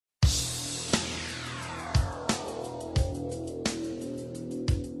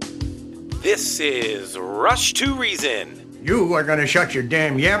This is Rush to Reason. You are going to shut your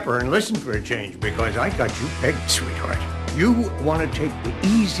damn yapper and listen for a change because I got you pegged, sweetheart. You want to take the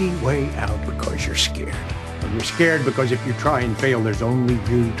easy way out because you're scared. Well, you're scared because if you try and fail, there's only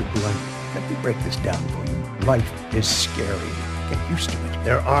you to blame. Let me break this down for you. Life is scary. Get used to it.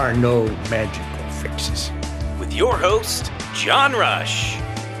 There are no magical fixes. With your host, John Rush.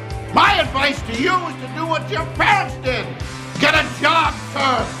 My advice to you is to do what your parents did. Get a job,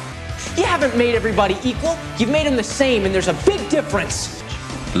 sir. You haven't made everybody equal. You've made them the same, and there's a big difference.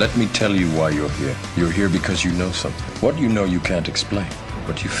 Let me tell you why you're here. You're here because you know something. What you know you can't explain,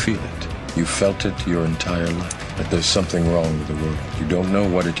 but you feel it. You felt it your entire life, that there's something wrong with the world. You don't know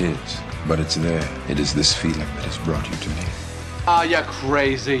what it is, but it's there. It is this feeling that has brought you to me. Are you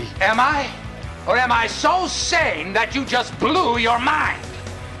crazy? Am I? Or am I so sane that you just blew your mind?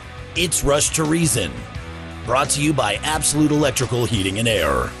 It's Rush to Reason, brought to you by Absolute Electrical Heating and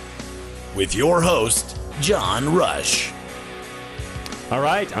Air. With your host, John Rush. All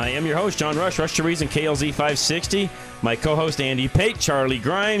right, I am your host, John Rush, Rush to Reason, KLZ 560. My co-host, Andy Pate, Charlie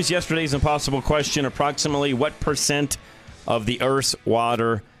Grimes. Yesterday's impossible question, approximately what percent of the Earth's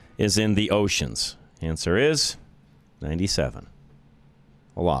water is in the oceans? Answer is 97.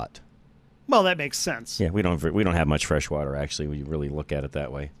 A lot. Well, that makes sense. Yeah, we don't have much fresh water, actually, when you really look at it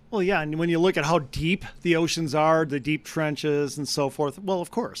that way. Well, yeah, and when you look at how deep the oceans are, the deep trenches and so forth, well, of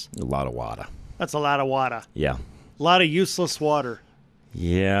course. A lot of water. That's a lot of water. Yeah. A lot of useless water.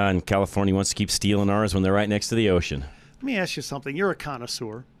 Yeah, and California wants to keep stealing ours when they're right next to the ocean. Let me ask you something. You're a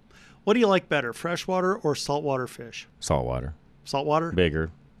connoisseur. What do you like better, freshwater or saltwater fish? Saltwater. Saltwater?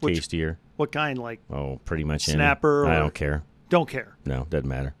 Bigger, tastier. What kind, like? Oh, pretty much snapper? I don't care. Don't care? No, doesn't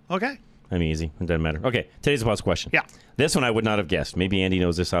matter. Okay. I'm easy. It doesn't matter. Okay, today's impossible question. Yeah. This one I would not have guessed. Maybe Andy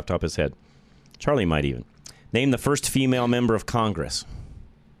knows this off the top of his head. Charlie might even. Name the first female member of Congress.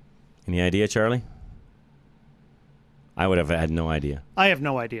 Any idea, Charlie? I would have had no idea. I have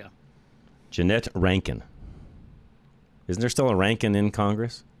no idea. Jeannette Rankin. Isn't there still a Rankin in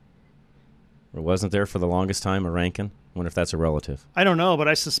Congress? Or wasn't there for the longest time a Rankin? I wonder if that's a relative. I don't know, but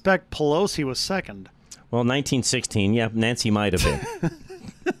I suspect Pelosi was second. Well, 1916, yeah, Nancy might have been.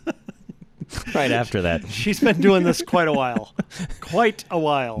 Right after that. She's been doing this quite a while. Quite a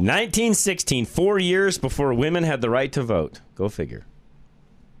while. 1916, 4 years before women had the right to vote. Go figure.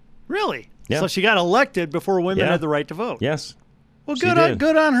 Really? Yeah. So she got elected before women had the right to vote. Yes. Well, good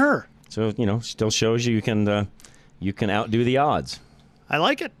on her. So, still shows you can outdo the odds. I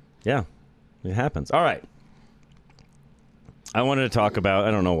like it. Yeah. It happens. All right. I wanted to talk about,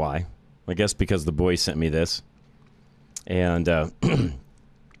 I don't know why. I guess because the boys sent me this. And the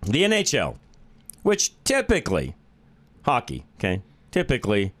NHL, which typically, hockey, okay,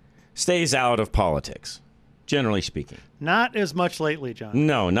 typically stays out of politics, generally speaking. Not as much lately, John.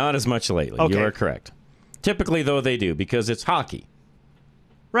 No, not as much lately. Okay. You are correct. Typically, though, they do because it's hockey.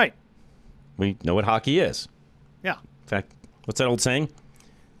 Right. We know what hockey is. Yeah. In fact, what's that old saying?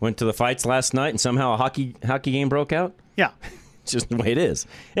 Went to the fights last night and somehow a hockey game broke out? Yeah. It's just the way it is.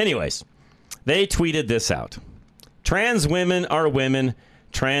 Anyways, they tweeted this out. Trans women are women.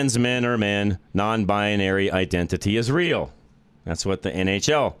 Trans men are men. Non-binary identity is real. That's what the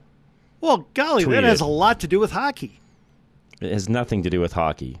NHL Well, golly, tweeted. that has a lot to do with hockey. It has nothing to do with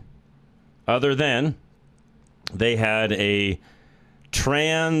hockey. Other than they had a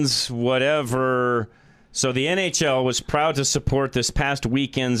trans whatever. So the NHL was proud to support this past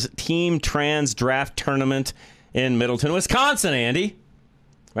weekend's Team Trans Draft Tournament in Middleton, Wisconsin, Andy.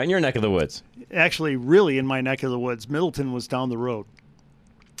 Right in your neck of the woods. Actually, really in my neck of the woods. Middleton was down the road.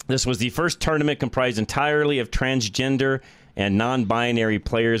 This was the first tournament comprised entirely of transgender and non-binary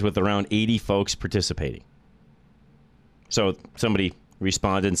players with around 80 folks participating. So somebody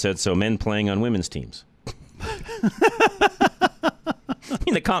responded and said, so men playing on women's teams. I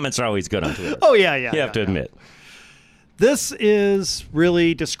mean, the comments are always good on Twitter. Oh, yeah. You have to admit. This is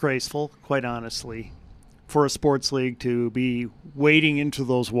really disgraceful, quite honestly, for a sports league to be wading into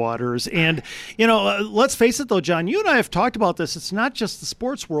those waters. And, let's face it, though, John, you and I have talked about this. It's not just the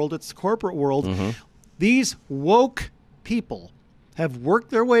sports world, it's the corporate world. Mm-hmm. These woke people have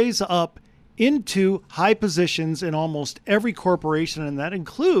worked their ways up into high positions in almost every corporation, and that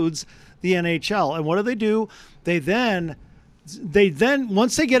includes the NHL. And what do? They then,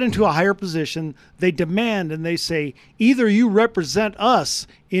 once they get into a higher position, they demand and they say, either you represent us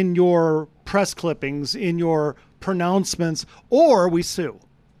in your press clippings, in your pronouncements, or we sue.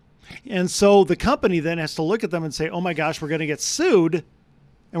 And so the company then has to look at them and say, oh my gosh, we're going to get sued,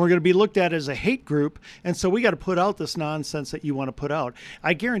 and we're going to be looked at as a hate group, and so we got to put out this nonsense that you want to put out.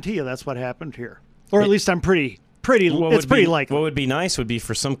 I guarantee you that's what happened here. Or at least I'm pretty pretty likely. What would be nice would be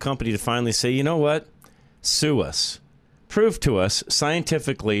for some company to finally say, you know what? Sue us. Prove to us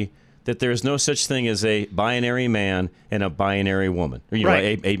scientifically that there is no such thing as a binary man and a binary woman. Or,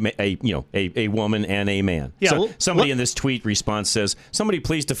 a woman and a man. Yeah, so somebody in this tweet response says, somebody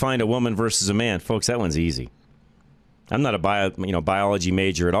please define a woman versus a man. Folks, that one's easy. I'm not a biology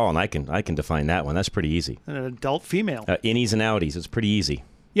major at all, and I can define that one. That's pretty easy. An adult female. Innies and outies. It's pretty easy.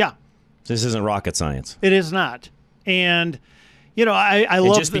 Yeah. This isn't rocket science. It is not. And, I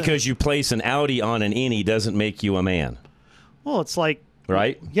love just because you place an outie on an innie doesn't make you a man. Well, it's like...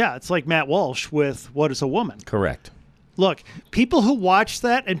 Right? Yeah, it's like Matt Walsh with What is a Woman? Correct. Look, people who watch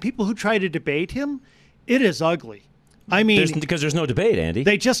that and people who try to debate him, it is ugly. I mean... Because there's no debate, Andy.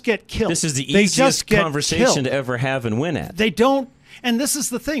 They just get killed. This is the easiest conversation to ever have and win at. They don't... And this is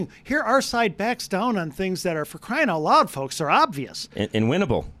the thing. Here, our side backs down on things that are, for crying out loud, folks, are obvious. And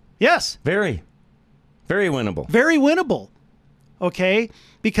winnable. Yes. Very. Very winnable. Very winnable. Okay?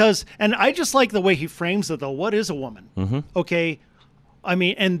 Because... And I just like the way he frames it, though. What is a woman? Mm-hmm. Okay? I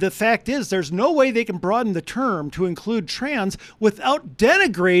mean, and the fact is, there's no way they can broaden the term to include trans without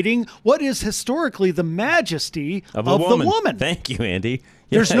denigrating what is historically the majesty of the woman. Thank you, Andy.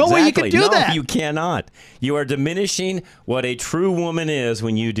 There's no way you can do that. No, you cannot. You are diminishing what a true woman is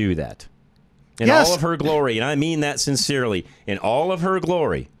when you do that. In all of her glory, and I mean that sincerely, in all of her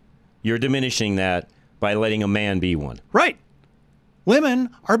glory, you're diminishing that by letting a man be one. Right. Women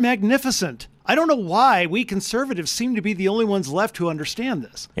are magnificent. I don't know why we conservatives seem to be the only ones left who understand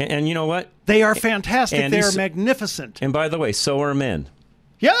this. And you know what? They are fantastic. They are magnificent. And by the way, so are men.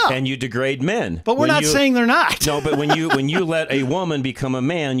 Yeah. And you degrade men. But we're not saying they're not. No, but when you let a woman become a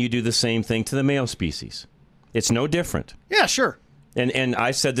man, you do the same thing to the male species. It's no different. Yeah, sure. And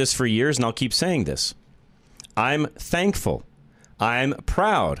I've said this for years, and I'll keep saying this. I'm thankful. I'm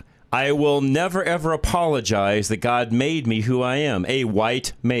proud. I will never, ever apologize that God made me who I am, a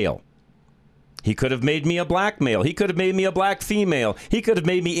white male. He could have made me a black male. He could have made me a black female. He could have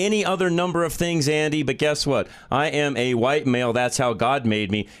made me any other number of things, Andy, but guess what? I am a white male. That's how God made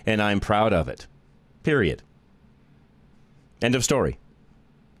me, and I'm proud of it. Period. End of story.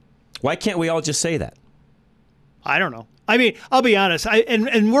 Why can't we all just say that? I don't know. I mean, I'll be honest.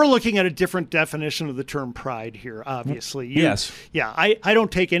 And we're looking at a different definition of the term pride here, obviously. Yes. Yeah, I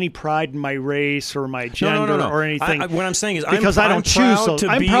don't take any pride in my race or my gender or anything. What I'm saying is because I'm I don't choose proud to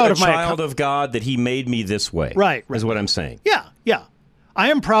I'm be proud a of my child of God that he made me this way. Right. Is what I'm saying. Yeah. I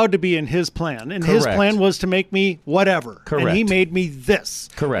am proud to be in his plan. And his plan was to make me whatever. Correct. And he made me this.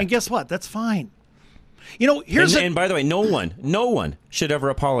 Correct. And guess what? That's fine. Here's and by the way, no one should ever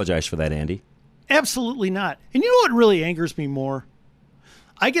apologize for that, Andy. Absolutely not. And you know what really angers me more?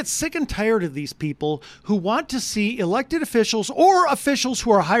 I get sick and tired of these people who want to see elected officials or officials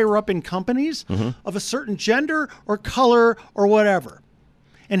who are higher up in companies of a certain gender or color or whatever.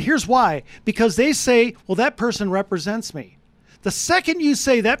 And here's why. Because they say, well, that person represents me. The second you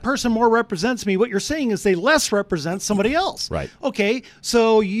say that person more represents me, what you're saying is they less represent somebody else. Right. Okay,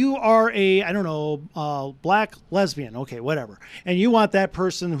 so you are a, black lesbian, okay, whatever. And you want that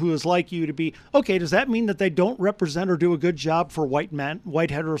person who is like you to be, okay, does that mean that they don't represent or do a good job for white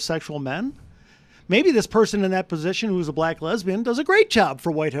heterosexual men? Maybe this person in that position who's a black lesbian does a great job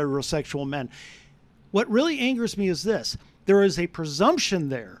for white heterosexual men. What really angers me is this. There is a presumption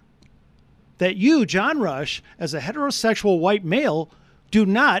there that you, John Rush, as a heterosexual white male, do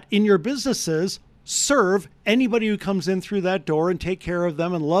not, in your businesses, serve anybody who comes in through that door and take care of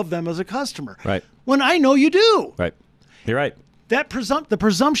them and love them as a customer. Right. When I know you do. Right. You're right. The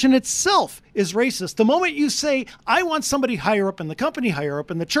presumption itself is racist. The moment you say, I want somebody higher up in the company, higher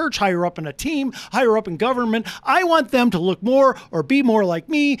up in the church, higher up in a team, higher up in government, I want them to look more or be more like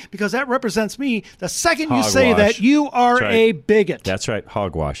me because that represents me. The second you say that, you are a bigot. That's right.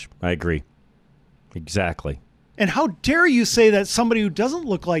 Hogwash. I agree. Exactly. And how dare you say that somebody who doesn't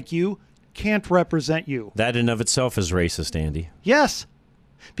look like you can't represent you? That in of itself is racist, Andy. Yes.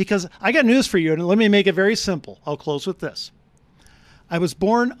 Because I got news for you, and let me make it very simple. I'll close with this. I was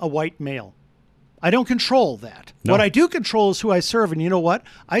born a white male. I don't control that. No. What I do control is who I serve, and you know what?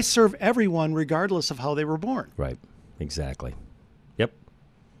 I serve everyone regardless of how they were born. Right. Exactly.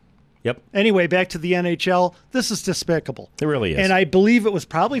 Yep. Anyway, back to the NHL. This is despicable. It really is. And I believe it was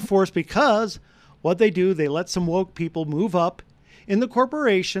probably forced because what they do, they let some woke people move up in the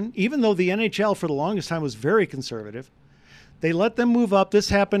corporation, even though the NHL for the longest time was very conservative. They let them move up. This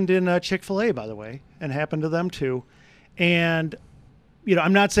happened in Chick-fil-A, by the way, and happened to them too. And,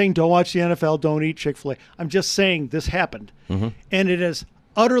 I'm not saying don't watch the NFL, don't eat Chick-fil-A. I'm just saying this happened. And it has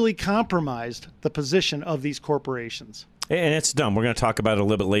utterly compromised the position of these corporations. And it's dumb. We're going to talk about it a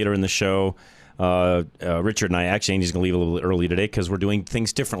little bit later in the show. Richard and I, actually, Andy's going to leave a little bit early today because we're doing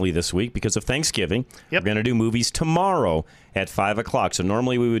things differently this week because of Thanksgiving. Yep. We're going to do movies tomorrow at 5 o'clock. So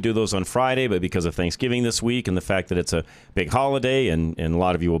normally we would do those on Friday, but because of Thanksgiving this week and the fact that it's a big holiday and a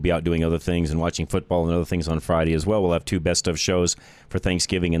lot of you will be out doing other things and watching football and other things on Friday as well, we'll have 2 best of shows for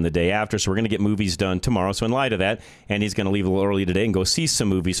Thanksgiving and the day after. So we're going to get movies done tomorrow. So in light of that, Andy's going to leave a little early today and go see some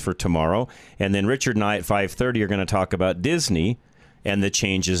movies for tomorrow. And then Richard and I at 5:30 are going to talk about Disney and the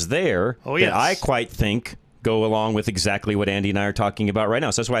changes there that I quite think go along with exactly what Andy and I are talking about right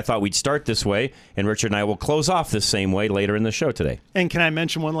now. So that's why I thought we'd start this way, and Richard and I will close off the same way later in the show today. And can I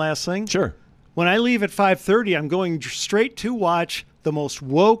mention one last thing? Sure. When I leave at 5:30, I'm going straight to watch the most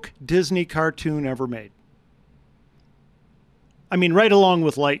woke Disney cartoon ever made. I mean, right along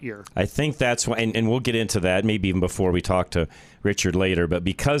with Lightyear. I think that's why, and we'll get into that maybe even before we talk to Richard later, but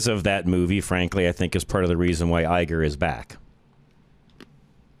because of that movie, frankly, I think is part of the reason why Iger is back.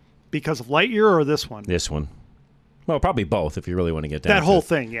 Because of Lightyear or this one? This one. Well, probably both if you really want to get down that to whole it.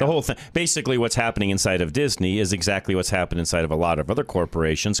 thing, yeah. The whole thing. Basically, what's happening inside of Disney is exactly what's happened inside of a lot of other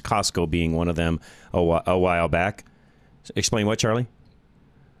corporations, Costco being one of them a while back. Explain what, Charlie?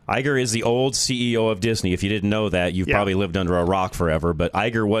 Iger is the old CEO of Disney. If you didn't know that, you've probably lived under a rock forever, but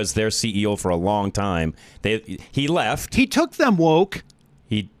Iger was their CEO for a long time. He left. He took them woke.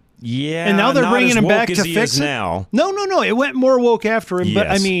 Yeah, and now they're bringing him back to fix it. Now. No. It went more woke after him. Yes. But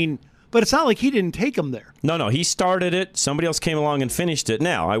I mean, but it's not like he didn't take him there. No. He started it. Somebody else came along and finished it.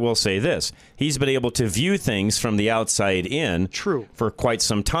 Now, I will say this: he's been able to view things from the outside in. True. For quite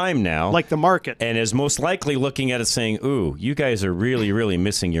some time now, like the market, and is most likely looking at it, saying, "Ooh, you guys are really, really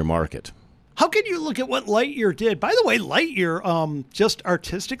missing your market." How can you look at what Lightyear did? By the way, Lightyear, just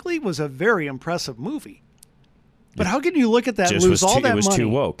artistically, was a very impressive movie. But how can you look at that and lose all that money? It was too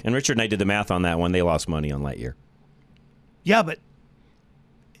woke. And Richard and I did the math on that one. They lost money on Lightyear. Yeah, but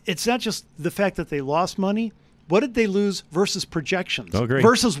it's not just the fact that they lost money. What did they lose versus projections? Agree.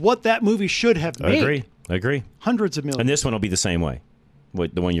 Versus what that movie should have made. Agree. Hundreds of millions. And this one will be the same way.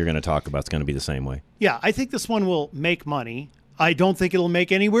 The one you're going to talk about is going to be the same way. Yeah, I think this one will make money. I don't think it'll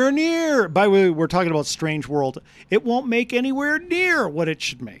make anywhere near. By the way, we're talking about Strange World. It won't make anywhere near what it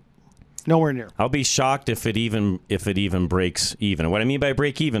should make. Nowhere near. I'll be shocked if it even breaks even. And what I mean by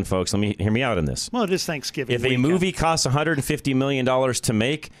break even, folks, hear me out on this. Well, it is Thanksgiving If weekend. a movie costs $150 million to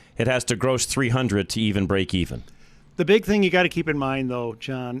make, it has to gross $300 to even break even. The big thing you got to keep in mind, though,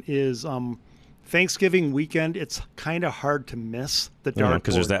 John, is Thanksgiving weekend. It's kind of hard to miss the dartboard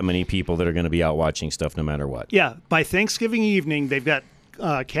because there's that many people that are going to be out watching stuff no matter what. Yeah, by Thanksgiving evening, they've got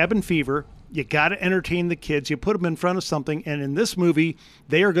cabin fever. You got to entertain the kids. You put them in front of something, and in this movie,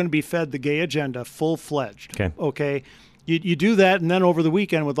 they are going to be fed the gay agenda full-fledged. Okay? You do that, and then over the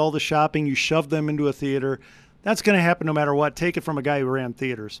weekend with all the shopping, you shove them into a theater. That's going to happen no matter what. Take it from a guy who ran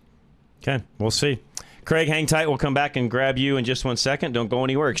theaters. Okay, we'll see. Craig, hang tight. We'll come back and grab you in just 1 second. Don't go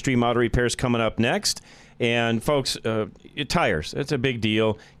anywhere. Extreme Auto Repairs coming up next. And, folks, tires, it's a big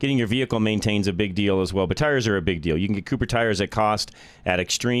deal. Getting your vehicle maintained is a big deal as well. But tires are a big deal. You can get Cooper tires at cost at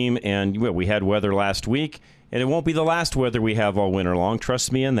Extreme. And we had weather last week. And it won't be the last weather we have all winter long.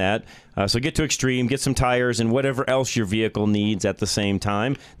 Trust me in that. So get to Extreme, get some tires, and whatever else your vehicle needs at the same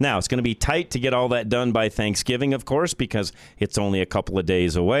time. Now, it's going to be tight to get all that done by Thanksgiving, of course, because it's only a couple of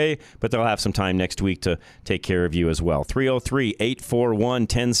days away. But they'll have some time next week to take care of you as well.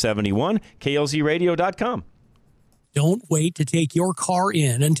 303-841-1071, klzradio.com. Don't wait to take your car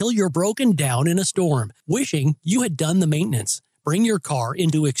in until you're broken down in a storm, wishing you had done the maintenance. Bring your car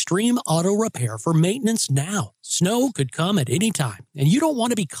into Extreme Auto Repair for maintenance now. Snow could come at any time, and you don't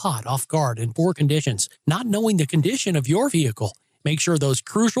want to be caught off guard in poor conditions, not knowing the condition of your vehicle. Make sure those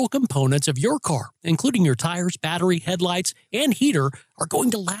crucial components of your car, including your tires, battery, headlights, and heater, are going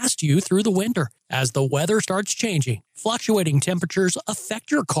to last you through the winter. As the weather starts changing, fluctuating temperatures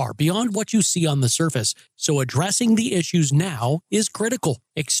affect your car beyond what you see on the surface, so addressing the issues now is critical.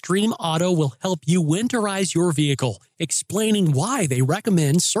 Extreme Auto will help you winterize your vehicle, explaining why they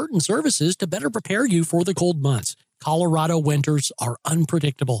recommend certain services to better prepare you for the cold months. Colorado winters are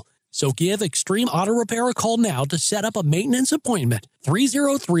unpredictable. So give Extreme Auto Repair a call now to set up a maintenance appointment.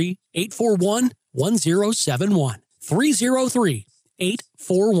 303-841-1071.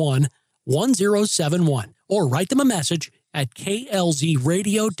 303-841-1071. Or write them a message at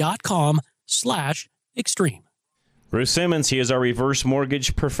klzradio.com/extreme. Bruce Simmons, he is our reverse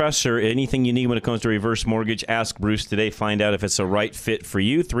mortgage professor. Anything you need when it comes to reverse mortgage, ask Bruce today. Find out if it's a right fit for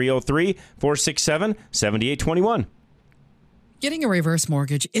you. 303-467-7821. Getting a reverse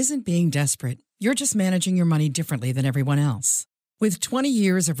mortgage isn't being desperate. You're just managing your money differently than everyone else. With 20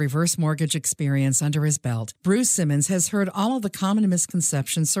 years of reverse mortgage experience under his belt, Bruce Simmons has heard all of the common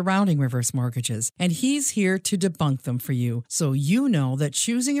misconceptions surrounding reverse mortgages, and he's here to debunk them for you so you know that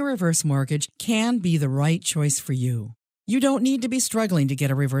choosing a reverse mortgage can be the right choice for you. You don't need to be struggling to get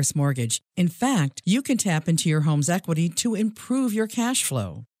a reverse mortgage. In fact, you can tap into your home's equity to improve your cash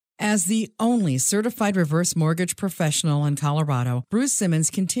flow. As the only certified reverse mortgage professional in Colorado, Bruce Simmons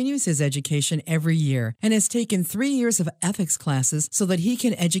continues his education every year and has taken 3 years of ethics classes so that he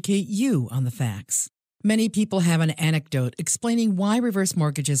can educate you on the facts. Many people have an anecdote explaining why reverse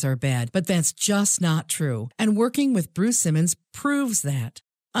mortgages are bad, but that's just not true. And working with Bruce Simmons proves that.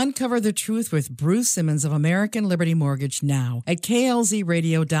 Uncover the truth with Bruce Simmons of American Liberty Mortgage now at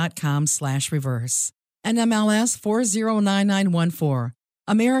klzradio.com/reverse. NMLS 409914.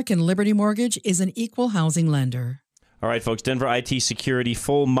 American Liberty Mortgage is an equal housing lender. All right, folks, Denver IT Security,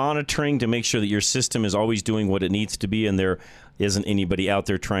 full monitoring to make sure that your system is always doing what it needs to be and there isn't anybody out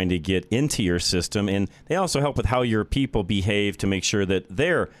there trying to get into your system. And they also help with how your people behave to make sure that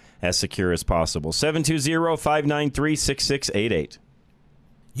they're as secure as possible. 720-593-6688.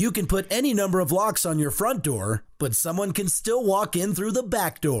 You can put any number of locks on your front door, but someone can still walk in through the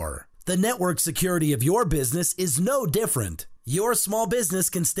back door. The network security of your business is no different. Your small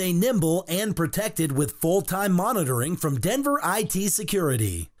business can stay nimble and protected with full-time monitoring from Denver IT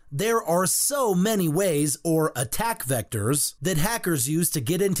Security. There are so many ways, or attack vectors, that hackers use to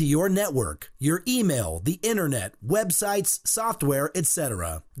get into your network, your email, the internet, websites, software,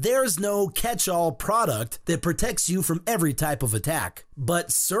 etc. There's no catch-all product that protects you from every type of attack.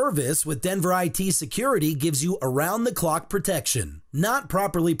 But Service with Denver IT Security gives you around-the-clock protection. Not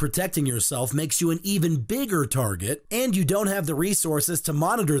properly protecting yourself makes you an even bigger target, and you don't have the resources to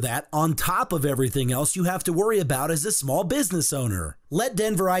monitor that on top of everything else you have to worry about as a small business owner. Let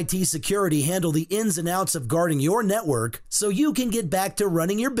Denver IT Security handle the ins and outs of guarding your network so you can get back to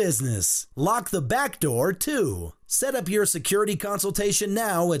running your business. Lock the back door, too. Set up your security consultation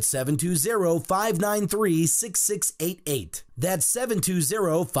now at 720-593-6688. That's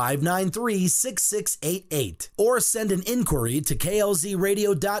 720-593-6688. Or send an inquiry to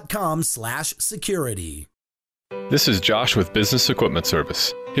klzradio.com/security. This is Josh with Business Equipment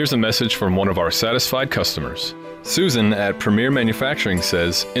Service. Here's a message from one of our satisfied customers. Susan at Premier Manufacturing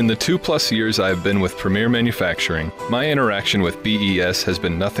says, in the 2+ years I have been with Premier Manufacturing, my interaction with BES has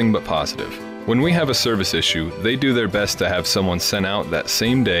been nothing but positive. When we have a service issue, they do their best to have someone sent out that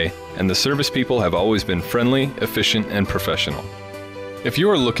same day, and the service people have always been friendly, efficient, and professional. If you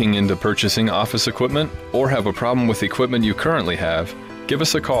are looking into purchasing office equipment or have a problem with equipment you currently have, give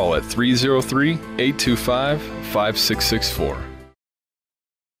us a call at 303-825-5664.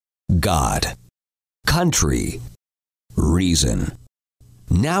 God, country, reason.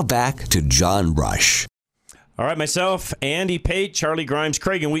 Now back to John Rush. All right, myself, Andy Pate, Charlie Grimes,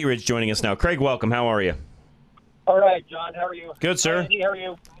 Craig and Wheatridge joining us now. Craig, welcome. How are you? All right, John. How are you? Good, sir. Andy, how are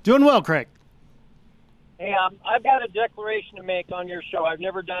you? Doing well, Craig. Hey, I've got a declaration to make on your show. I've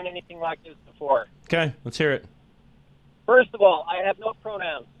never done anything like this before. Okay, let's hear it. First of all, I have no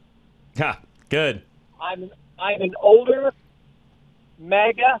pronouns. Ha, good. I'm an older,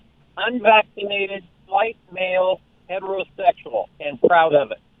 MAGA, unvaccinated, white male, heterosexual, and proud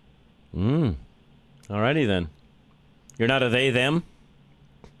of it. All righty then. You're not a they, them?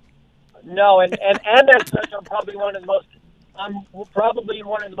 No, and as such, I'm probably one of the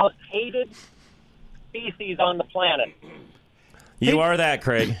most hated species on the planet. You are that,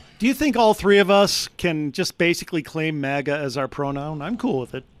 Craig. Do you think all three of us can just basically claim MAGA as our pronoun? I'm cool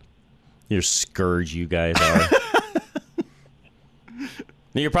with it. You're scourge, you guys are.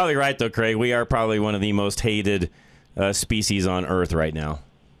 You're probably right, though, Craig. We are probably one of the most hated species on Earth right now.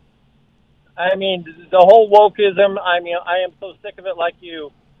 I mean, the whole wokeism, I am so sick of it like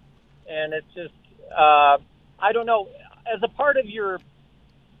you. And it's just, I don't know, as a part of the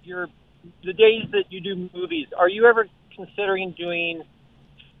days that you do movies, are you ever considering doing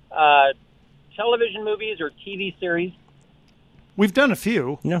television movies or TV series? We've done a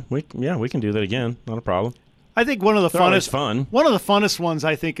few. Yeah, we can do that again. Not a problem. I think one of the fun. One of the funnest ones,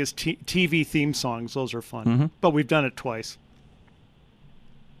 I think, is TV theme songs. Those are fun. Mm-hmm. But we've done it twice.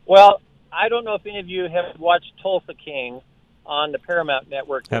 Well, I don't know if any of you have watched Tulsa King on the Paramount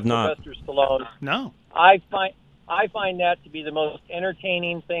Network. Have not. Sylvester Stallone. No. I find that to be the most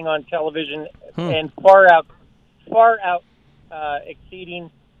entertaining thing on television, and far out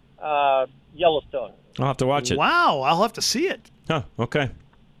exceeding Yellowstone. I'll have to watch it. Wow, I'll have to see it. Huh, okay.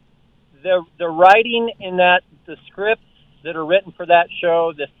 The writing in that, the scripts that are written for that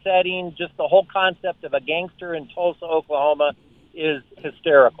show, the setting, just the whole concept of a gangster in Tulsa, Oklahoma, is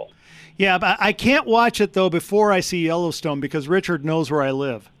hysterical. Yeah, but I can't watch it, though, before I see Yellowstone because Richard knows where I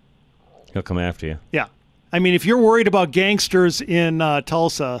live. He'll come after you. Yeah. I mean, if you're worried about gangsters in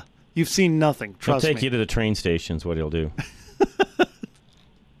Tulsa, you've seen nothing. Trust me. He'll take you to the train stations, what he'll do.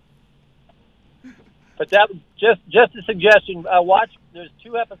 But that just a suggestion. Watch. There's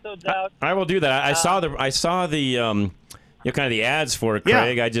 2 episodes out. I will do that. I saw the kind of the ads for it,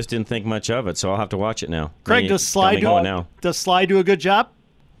 Craig. Yeah. I just didn't think much of it, so I'll have to watch it now. Craig, does Sly do a good job?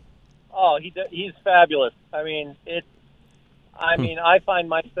 Oh, he's fabulous. I mean, I find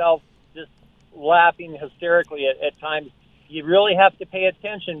myself just laughing hysterically at times. You really have to pay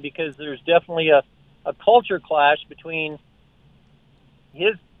attention because there's definitely a culture clash between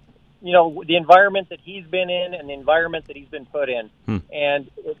his, the environment that he's been in and the environment that he's been put in.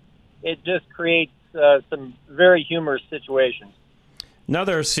 And it just creates some very humorous situations.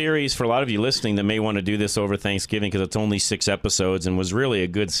 Another series for a lot of you listening that may want to do this over Thanksgiving because it's only 6 episodes and was really a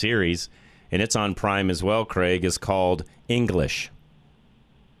good series, and it's on Prime as well, Craig, is called English.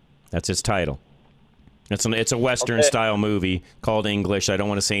 That's its title. It's a Western-style movie called English. I don't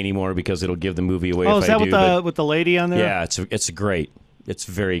want to say any more because it'll give the movie away if I do. Oh, is that with the lady on there? Yeah, it's great. It's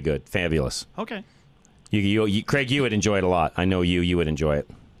very good. Fabulous. Okay. You, Craig, you would enjoy it a lot. I know you would enjoy it.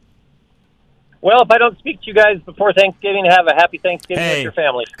 Well, if I don't speak to you guys before Thanksgiving, have a happy Thanksgiving with your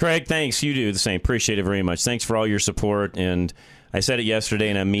family. Craig, thanks. You do the same. Appreciate it very much. Thanks for all your support. And I said it yesterday,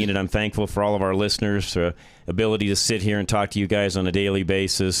 and I mean it. I'm thankful for all of our listeners' ability to sit here and talk to you guys on a daily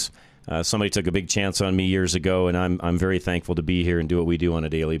basis. Somebody took a big chance on me years ago, and I'm very thankful to be here and do what we do on a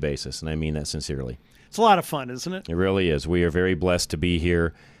daily basis, and I mean that sincerely. It's a lot of fun, isn't it? It really is. We are very blessed to be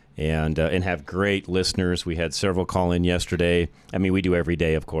here and have great listeners. We had several call in yesterday. I mean, we do every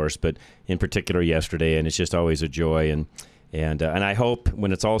day, of course, but in particular yesterday, and it's just always a joy. And I hope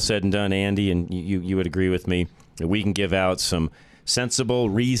when it's all said and done, Andy, and you would agree with me, that we can give out some sensible,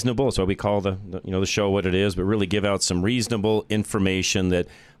 reasonable, that's why we call the show what it is, but really give out some reasonable information that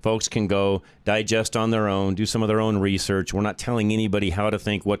folks can go digest on their own, do some of their own research. We're not telling anybody how to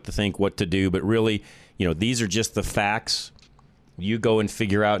think, what to do, but really, these are just the facts. You go and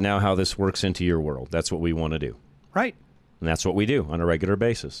figure out now how this works into your world. That's what we want to do. Right. And that's what we do on a regular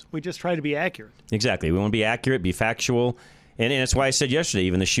basis. We just try to be accurate. Exactly. We want to be accurate, be factual. And that's why I said yesterday,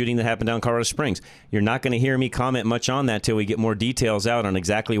 even the shooting that happened down in Colorado Springs, you're not going to hear me comment much on that till we get more details out on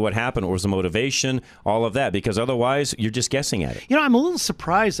exactly what happened, what was the motivation, all of that, because otherwise you're just guessing at it. I'm a little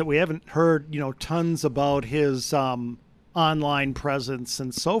surprised that we haven't heard, tons about his online presence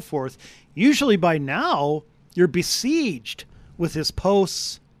and so forth. Usually by now, you're besieged with his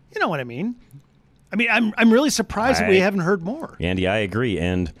posts. You know what I mean? I'm really surprised that we haven't heard more. Andy, I agree.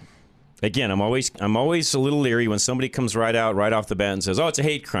 And again, I'm always a little leery when somebody comes right off the bat and says, "Oh, it's a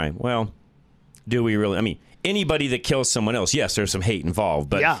hate crime." Well, do we really? Anybody that kills someone else, yes, there's some hate involved,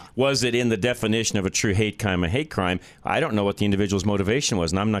 but was it in the definition of a true hate crime a hate crime? I don't know what the individual's motivation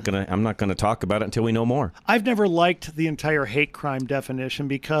was, and I'm not gonna talk about it until we know more. I've never liked the entire hate crime definition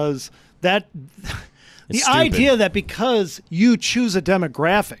because the stupid idea that because you choose a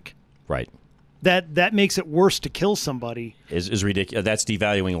demographic, right, that makes it worse to kill somebody is ridiculous. That's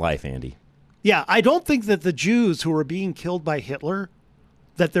devaluing life, Andy. Yeah, I don't think that the Jews who were being killed by Hitler,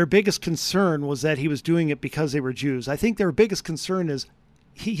 that their biggest concern was that he was doing it because they were Jews. I think their biggest concern is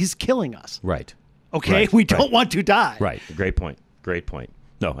he's killing us. Right. Okay? Right. We don't want to die. Right. Great point.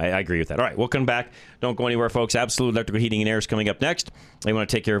 No, I agree with that. All right, we'll come back. Don't go anywhere, folks. Absolute Electrical Heating and Air is coming up next. They want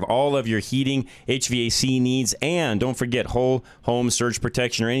to take care of all of your heating, HVAC needs, and don't forget whole home surge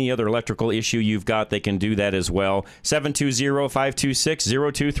protection or any other electrical issue you've got. They can do that as well.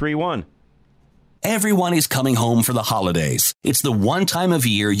 720-526-0231. Everyone is coming home for the holidays. It's the one time of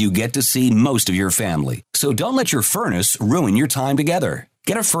year you get to see most of your family. So don't let your furnace ruin your time together.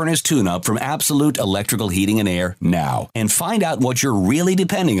 Get a furnace tune-up from Absolute Electrical Heating and Air now and find out what you're really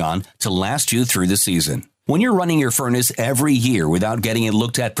depending on to last you through the season. When you're running your furnace every year without getting it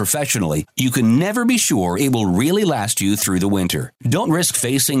looked at professionally, you can never be sure it will really last you through the winter. Don't risk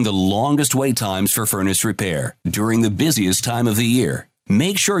facing the longest wait times for furnace repair during the busiest time of the year.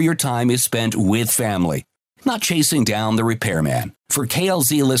 Make sure your time is spent with family, not chasing down the repairman. For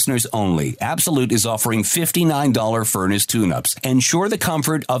KLZ listeners only, Absolute is offering $59 furnace tune-ups. Ensure the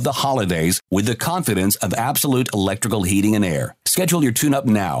comfort of the holidays with the confidence of Absolute Electrical Heating and Air. Schedule your tune-up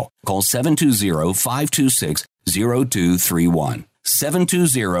now. Call 720-526-0231.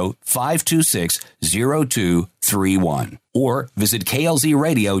 720-526-0231. Or visit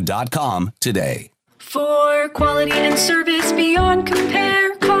klzradio.com today. For quality and service beyond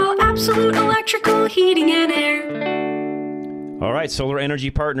compare, call Absolute Electrical Heating and Air. All right, Solar Energy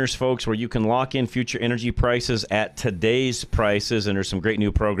Partners, folks, where you can lock in future energy prices at today's prices. And there's some great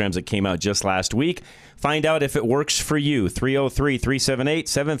new programs that came out just last week. Find out if it works for you.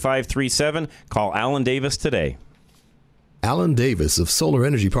 303-378-7537. Call Alan Davis today. Alan Davis of Solar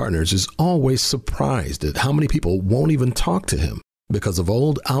Energy Partners is always surprised at how many people won't even talk to him because of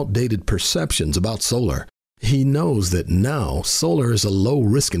old, outdated perceptions about solar. He knows that now solar is a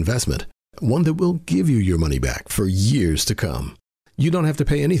low-risk investment, one that will give you your money back for years to come. You don't have to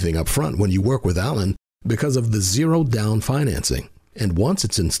pay anything up front when you work with Alan because of the zero-down financing. And once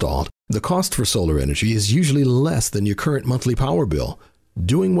it's installed, the cost for solar energy is usually less than your current monthly power bill.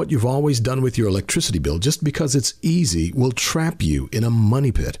 Doing what you've always done with your electricity bill just because it's easy will trap you in a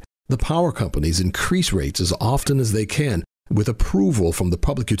money pit. The power companies increase rates as often as they can with approval from the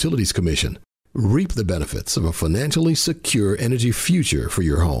Public Utilities Commission. Reap the benefits of a financially secure energy future for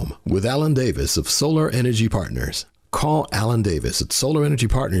your home with Alan Davis of Solar Energy Partners. Call Alan Davis at Solar Energy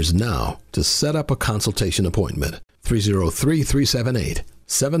Partners now to set up a consultation appointment.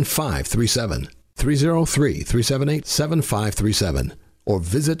 303-378-7537. 303-378-7537. Or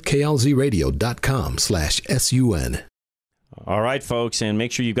visit klzradio.com/sun. All right, folks, and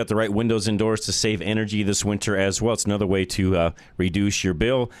make sure you've got the right windows and doors to save energy this winter as well. It's another way to reduce your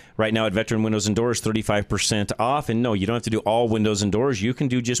bill. Right now at Veteran Windows and Doors, 35% off. And no, you don't have to do all windows and doors. You can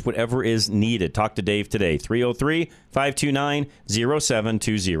do just whatever is needed. Talk to Dave today,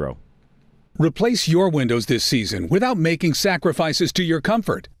 303-529-0720. Replace your windows this season without making sacrifices to your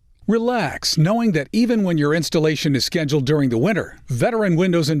comfort. Relax, knowing that even when your installation is scheduled during the winter, Veteran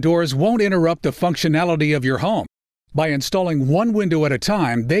Windows and Doors won't interrupt the functionality of your home. By installing one window at a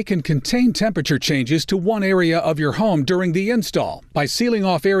time, they can contain temperature changes to one area of your home during the install by sealing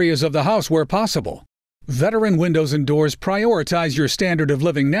off areas of the house where possible. Veteran Windows and Doors prioritize your standard of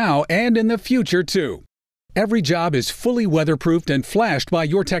living now and in the future, too. Every job is fully weatherproofed and flashed by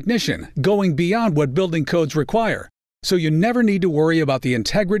your technician, going beyond what building codes require, so you never need to worry about the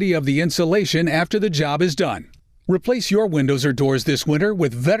integrity of the insulation after the job is done. Replace your windows or doors this winter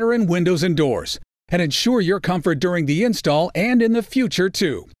with Veteran Windows and Doors, and ensure your comfort during the install and in the future,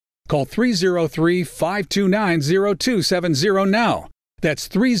 too. Call 303-529-0270 now. That's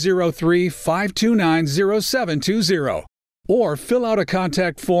 303-529-0720. Or fill out a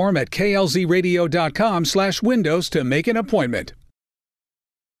contact form at klzradio.com/windows to make an appointment.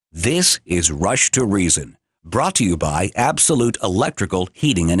 This is Rush to Reason, brought to you by Absolute Electrical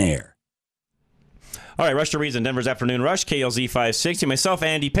Heating and Air. All right, Rush to Reason, Denver's Afternoon Rush, KLZ 560. Myself,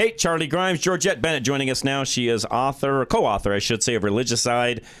 Andy Pate, Charlie Grimes, Georgette Bennett joining us now. She is co-author, I should say, of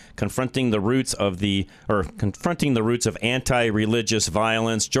Religicide, confronting the roots of anti-religious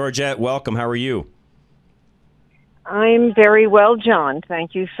violence. Georgette, welcome. How are you? I'm very well, John.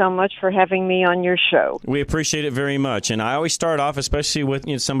 Thank you so much for having me on your show. We appreciate it very much. And I always start off, especially with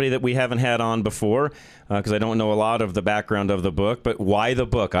somebody that we haven't had on before, because I don't know a lot of the background of the book. But why the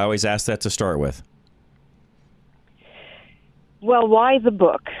book? I always ask that to start with. Well, why the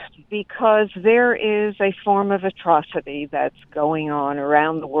book? Because there is a form of atrocity that's going on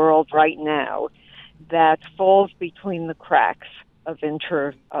around the world right now that falls between the cracks of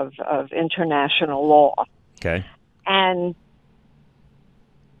international law. Okay. And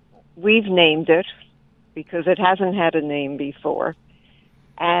we've named it because it hasn't had a name before.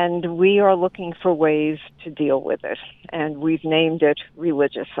 And we are looking for ways to deal with it. And we've named it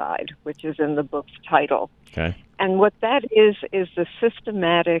Religicide, which is in the book's title. Okay. And what that is the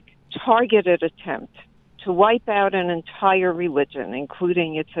systematic, targeted attempt to wipe out an entire religion,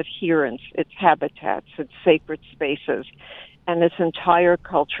 including its adherents, its habitats, its sacred spaces, and its entire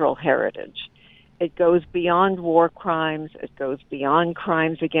cultural heritage. It goes beyond war crimes. It goes beyond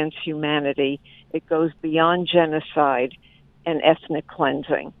crimes against humanity. It goes beyond genocide and ethnic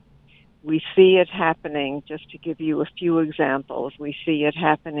cleansing. We see it happening, just to give you a few examples, we see it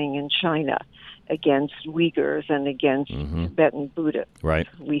happening in China against Uyghurs and against Tibetan Buddhists. Right.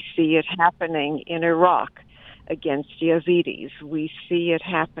 We see it happening in Iraq against Yazidis. We see it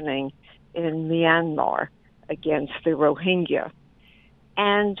happening in Myanmar against the Rohingya.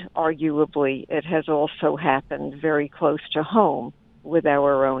 And arguably, it has also happened very close to home with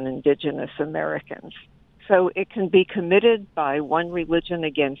our own indigenous Americans. So it can be committed by one religion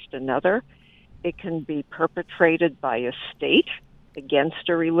against another. It can be perpetrated by a state against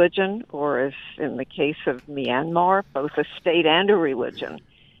a religion, or as in the case of Myanmar, both a state and a religion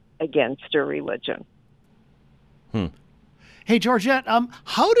against a religion. Hey, Georgette,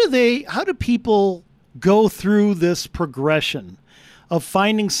 how do people go through this progression of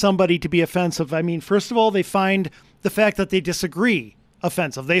finding somebody to be offensive? I mean, first of all, they find the fact that they disagree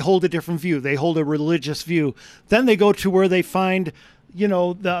offensive. They hold a different view. They hold a religious view. Then they go to where they find,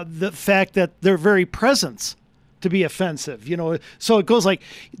 the fact that their very presence to be offensive. So it goes like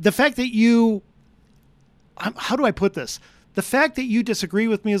the fact that how do I put this? The fact that you disagree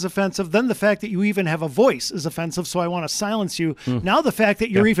with me is offensive. Then the fact that you even have a voice is offensive, so I want to silence you. Now the fact that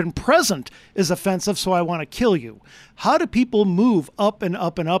you're even present is offensive, so I want to kill you. How do people move up and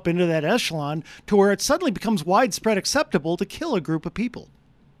up and up into that echelon to where it suddenly becomes widespread acceptable to kill a group of people?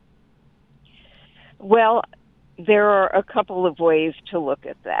 Well, there are a couple of ways to look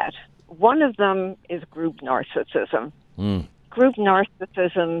at that. One of them is group narcissism. Group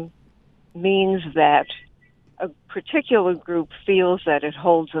narcissism means that a particular group feels that it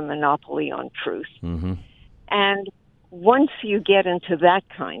holds a monopoly on truth. And once you get into that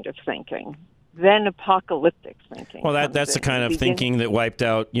kind of thinking, then apocalyptic thinking. Well, that's the kind of thinking that wiped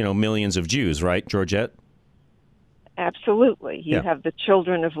out, millions of Jews, right, Georgette? Absolutely. You have the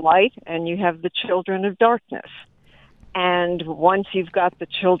children of light and you have the children of darkness. And once you've got the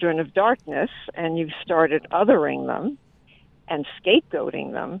children of darkness and you've started othering them and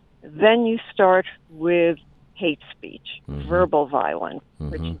scapegoating them, then you start with hate speech, verbal violence,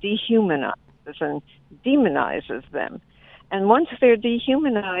 which dehumanizes and demonizes them. And once they're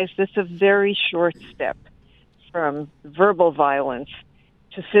dehumanized, it's a very short step from verbal violence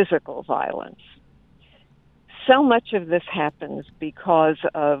to physical violence. So much of this happens because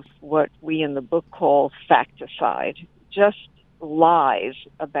of what we in the book call facticide, just lies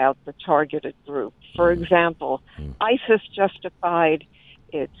about the targeted group. For example, ISIS justified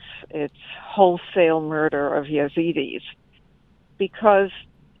its wholesale murder of Yazidis because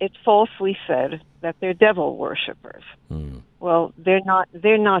it falsely said that they're devil worshippers. Well, they're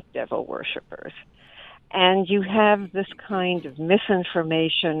not devil worshippers. And you have this kind of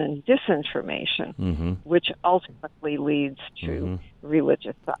misinformation and disinformation, which ultimately leads to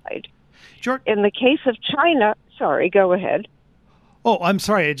religicide. In the case of China, sorry, go ahead. Oh, I'm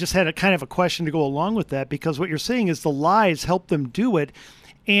sorry. I just had a kind of a question to go along with that, because what you're saying is the lies help them do it.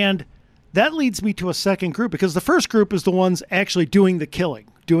 And that leads me to a second group, because the first group is the ones actually doing the killing,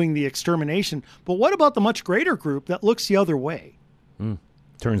 doing the extermination. But what about the much greater group that looks the other way?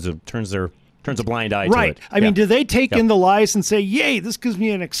 Turns a blind eye to it. Right. I mean, do they take in the lies and say, yay, this gives me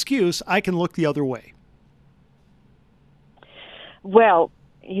an excuse, I can look the other way? Well,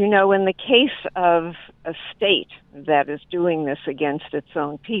 in the case of a state that is doing this against its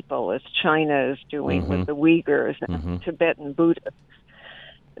own people, as China is doing with the Uyghurs and Tibetan Buddhists,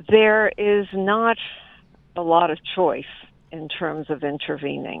 there is not a lot of choice in terms of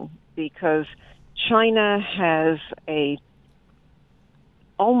intervening, because China has a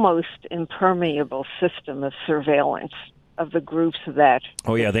almost impermeable system of surveillance of the groups that...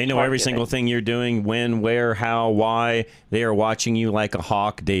 Oh, yeah, they know every single thing you're doing, when, where, how, why. They are watching you like a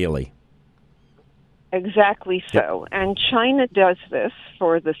hawk daily. Exactly so. And China does this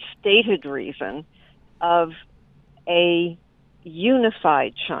for the stated reason of a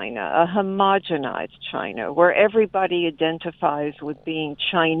unified China, a homogenized China, where everybody identifies with being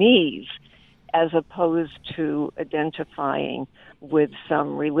Chinese as opposed to identifying with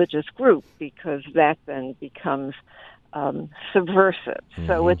some religious group, because that then becomes subversive.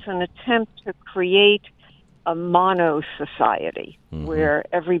 So it's an attempt to create a mono society where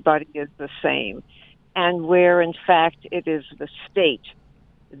everybody is the same, and where in fact it is the state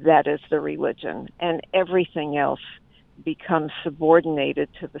that is the religion and everything else becomes subordinated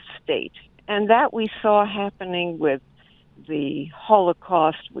to the state. And that we saw happening with the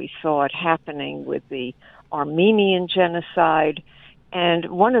Holocaust, we saw it happening with the Armenian genocide, and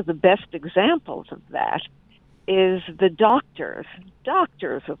one of the best examples of that is the doctors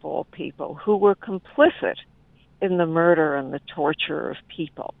of all people, who were complicit in the murder and the torture of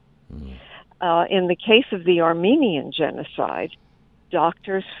people. In the case of the Armenian genocide,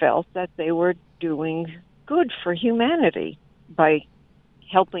 doctors felt that they were doing good for humanity by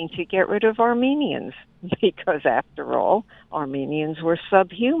helping to get rid of Armenians, because after all, Armenians were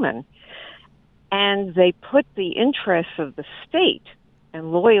subhuman. And they put the interests of the state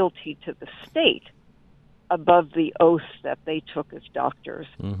and loyalty to the state above the oath that they took as doctors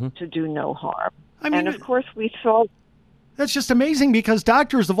to do no harm. I mean, and of course we saw... That's just amazing, because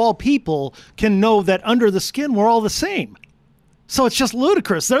doctors of all people can know that under the skin we're all the same. So it's just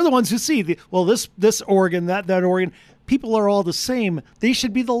ludicrous. They're the ones who see, this organ, that organ. People are all the same. They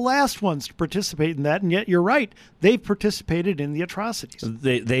should be the last ones to participate in that, and yet you're right. They've participated in the atrocities.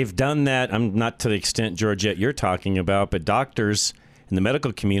 They've done that, not to the extent, Georgette, you're talking about, but doctors, in the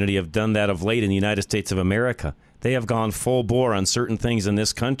medical community have done that of late in the United States of America. They have gone full bore on certain things in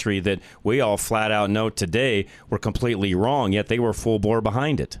this country that we all flat out know today were completely wrong, yet they were full bore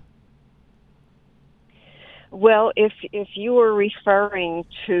behind it. Well, if you were referring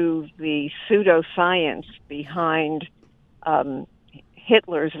to the pseudoscience behind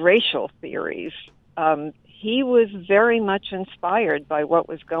Hitler's racial theories, he was very much inspired by what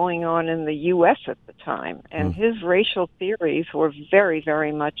was going on in the U.S. at the time, and his racial theories were very,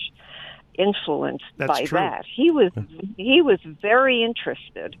 very much influenced by that. He was very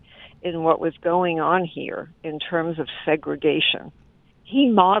interested in what was going on here in terms of segregation. He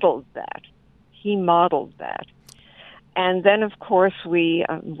modeled that. And then, of course,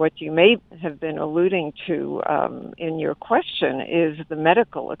 what you may have been alluding to in your question is the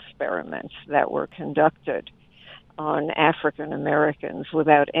medical experiments that were conducted on African Americans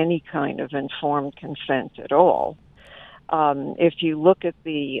without any kind of informed consent at all. If you look at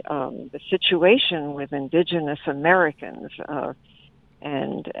the situation with indigenous Americans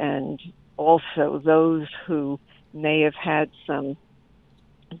and also those who may have had some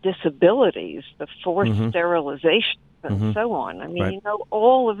disabilities, the forced sterilization and so on. I mean,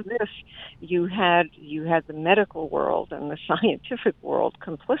 all of this, you had the medical world and the scientific world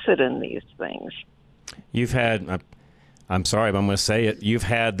complicit in these things. You've had, I'm sorry, but I'm going to say it, you've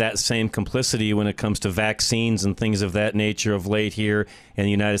had that same complicity when it comes to vaccines and things of that nature of late here in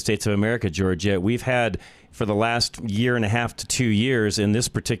the United States of America, Georgette. We've had, for the last 1.5 to 2 years in this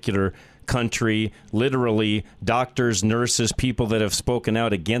particular country, literally doctors, nurses, people that have spoken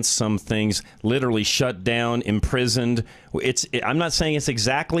out against some things, literally shut down, imprisoned. I'm not saying it's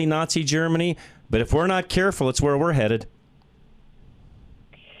exactly Nazi Germany, but if we're not careful, it's where we're headed.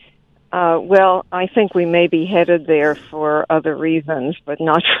 Well, I think we may be headed there for other reasons, but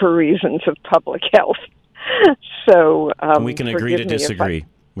not for reasons of public health. So we can agree to disagree,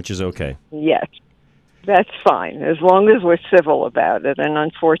 which is okay. Yes. That's fine, as long as we're civil about it. And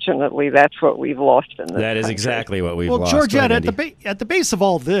unfortunately, that's what we've lost in this That is country. Exactly what we've lost. Well, Georgette, ahead, at the base of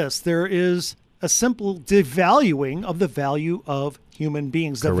all this, there is a simple devaluing of the value of human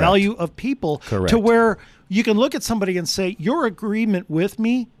beings, the Correct. value of people, Correct. to where you can look at somebody and say, your agreement with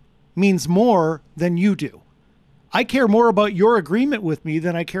me means more than you do. I care more about your agreement with me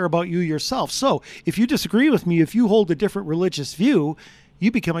than I care about you yourself. So if you disagree with me, if you hold a different religious view,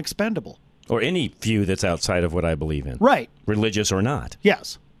 you become expendable. Or any view that's outside of what I believe in. Right. Religious or not.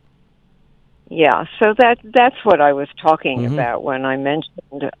 Yes. Yeah, so that's what I was talking about when I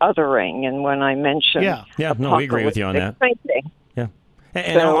mentioned othering and when I mentioned no, we agree with you on that. Thinking. Yeah.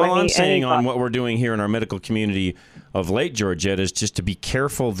 And So all I'm saying on what we're doing here in our medical community of late, Georgette, is just to be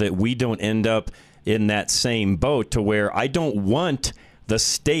careful that we don't end up in that same boat to where I don't want the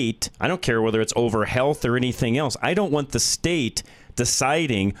state, I don't care whether it's over health or anything else, I don't want the state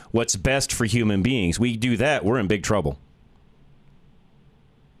deciding what's best for human beings. We do that, we're in big trouble.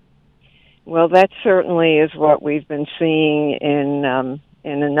 Well, that certainly is what we've been seeing in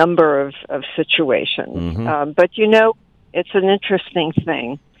a number of situations. But, you know, it's an interesting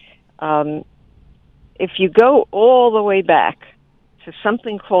thing. If you go all the way back to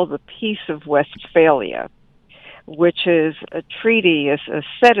something called the Peace of Westphalia, which is a treaty, a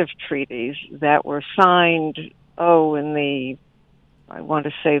set of treaties that were signed, in the, I want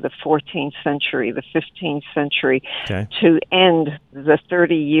to say the 14th century, the 15th century, to end the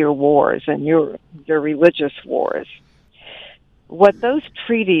 30-year wars and your religious wars. What those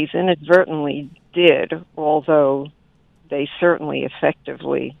treaties inadvertently did, although they certainly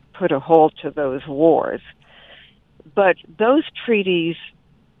effectively put a halt to those wars, but those treaties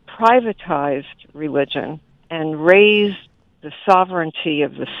privatized religion and raised the sovereignty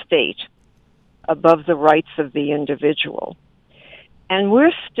of the state above the rights of the individual. And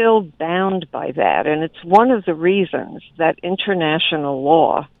we're still bound by that, and it's one of the reasons that international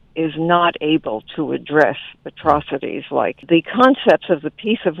law is not able to address atrocities like the concepts of the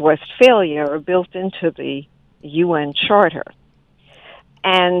Peace of Westphalia are built into the UN Charter.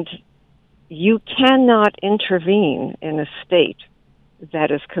 And you cannot intervene in a state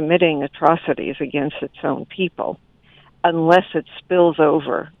that is committing atrocities against its own people unless it spills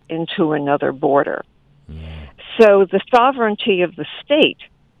over into another border. So the sovereignty of the state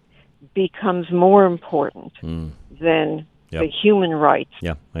becomes more important than the human rights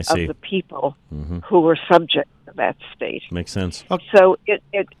of the people who are subject to that state. Makes sense. So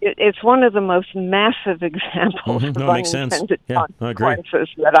it's one of the most massive examples of unintended consequences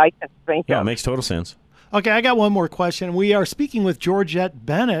that I can think of. Yeah, it makes total sense. Okay, I got one more question. We are speaking with Georgette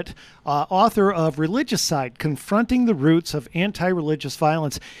Bennett, author of Religicide, Confronting the Roots of Anti-Religious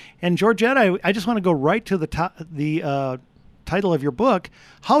Violence. And Georgette, I just want to go right to the title of your book.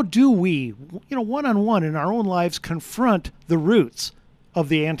 How do we, one-on-one in our own lives, confront the roots of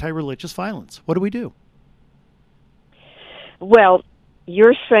the anti-religious violence? What do we do? Well,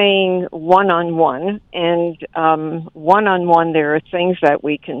 you're saying one-on-one, and one-on-one there are things that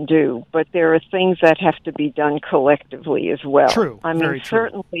we can do, but there are things that have to be done collectively as well. True. I mean, Very true.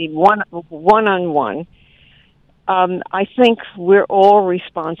 certainly one-on-one. I think we're all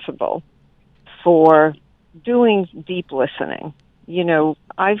responsible for doing deep listening.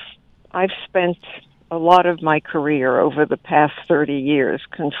 I've spent a lot of my career over the past 30 years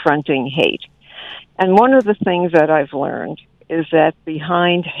confronting hate. And one of the things that I've learned is that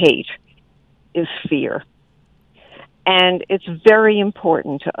behind hate is fear. And it's very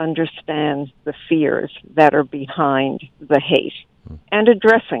important to understand the fears that are behind the hate and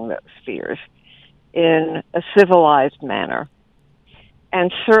addressing those fears in a civilized manner.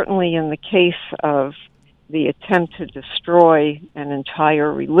 And certainly in the case of the attempt to destroy an entire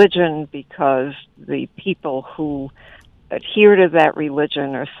religion because the people who adhere to that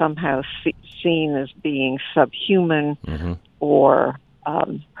religion are somehow seen as being subhuman or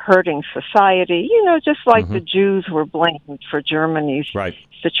hurting society, just like the Jews were blamed for Germany's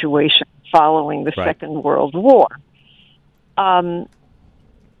situation following the Second World War.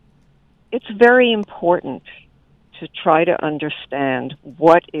 It's very important to try to understand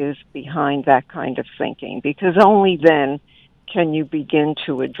what is behind that kind of thinking, because only then can you begin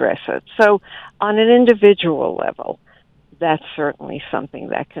to address it. So on an individual level, that's certainly something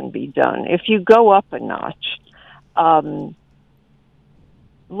that can be done. If you go up a notch,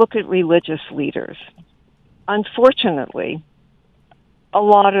 look at religious leaders. Unfortunately, a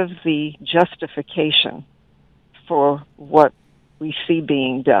lot of the justification for what we see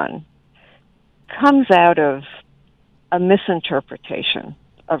being done comes out of a misinterpretation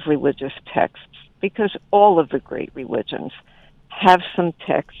of religious texts, because all of the great religions have some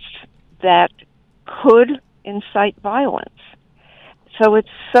texts that could incite violence. So it's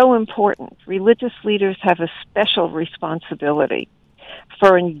so important. Religious leaders have a special responsibility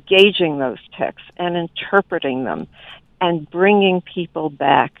for engaging those texts and interpreting them and bringing people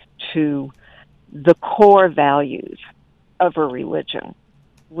back to the core values of a religion,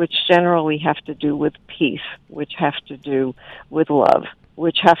 which generally have to do with peace, which have to do with love,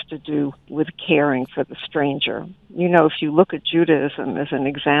 which have to do with caring for the stranger. If you look at Judaism as an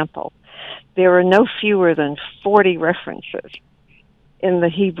example, there are no fewer than 40 references in the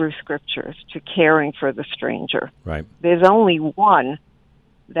Hebrew scriptures to caring for the stranger. Right. There's only one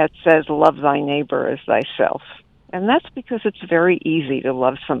that says, love thy neighbor as thyself. And that's because it's very easy to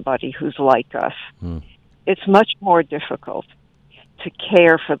love somebody who's like us. It's much more difficult to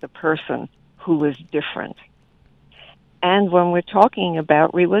care for the person who is different. And when we're talking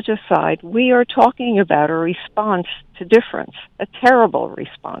about religious side, we are talking about a response to difference, a terrible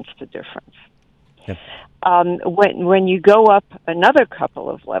response to difference. Yep. When you go up another couple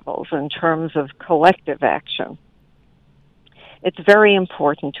of levels in terms of collective action, it's very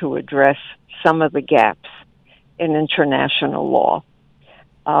important to address some of the gaps in international law.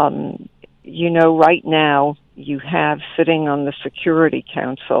 Right now, you have sitting on the Security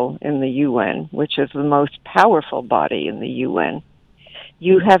Council in the UN, which is the most powerful body in the UN,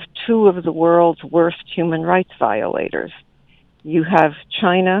 you have two of the world's worst human rights violators. You have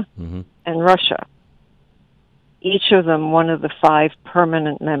China and Russia, each of them one of the 5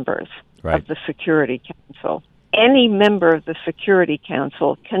 permanent members of the Security Council. Any member of the Security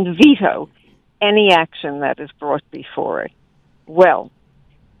Council can veto any action that is brought before it. Well,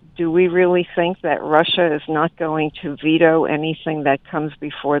 do we really think that Russia is not going to veto anything that comes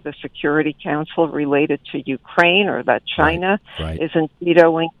before the Security Council related to Ukraine, or that China isn't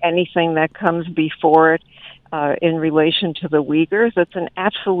vetoing anything that comes before it in relation to the Uyghurs? It's an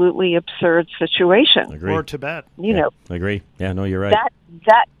absolutely absurd situation. Agree. Or Tibet. I agree. Yeah, no, you're right.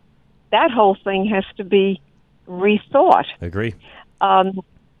 That whole thing has to be rethought. Agree.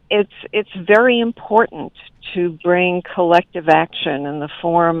 It's very important to bring collective action in the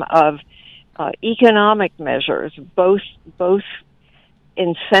form of economic measures, both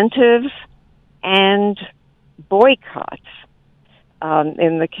incentives and boycotts.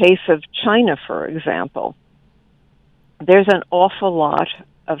 In the case of China, for example, there's an awful lot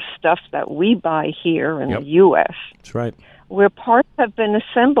of stuff that we buy here in the U.S. That's right. where parts have been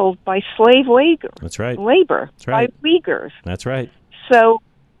assembled by slave labor. That's right. That's right. By Uyghurs. That's right. So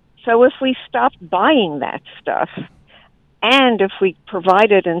if we stopped buying that stuff, and if we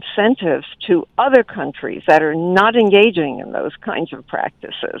provided incentives to other countries that are not engaging in those kinds of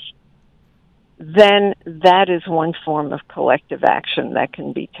practices, then that is one form of collective action that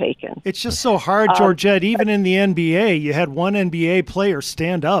can be taken. It's just so hard, Georgette. Even in the NBA, you had one NBA player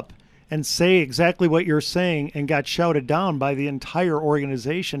stand up and say exactly what you're saying and got shouted down by the entire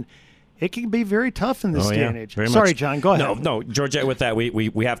organization. It can be very tough in this day and age. Sorry, John, go ahead. No, Georgette, with that,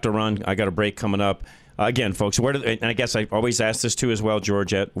 we have to run. I got a break coming up. Again, folks, and I guess I always ask this too as well,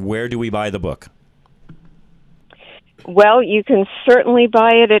 Georgette, where do we buy the book? Well, you can certainly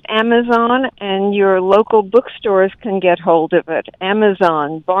buy it at Amazon, and your local bookstores can get hold of it.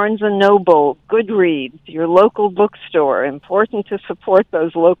 Amazon, Barnes & Noble, Goodreads, your local bookstore. Important to support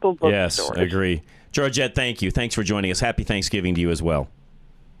those local bookstores. Yes, I agree. Georgette, thank you. Thanks for joining us. Happy Thanksgiving to you as well.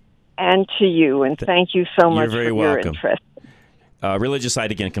 And to you, and thank you so much for your interest. Religious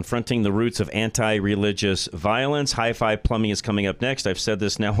Side again, confronting the roots of anti-religious violence. High Five Plumbing is coming up next. I've said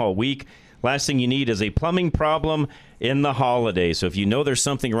this now all week. Last thing you need is a plumbing problem in the holidays. So if you know there's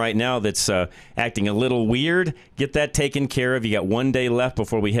something right now that's acting a little weird, get that taken care of. You got 1 day left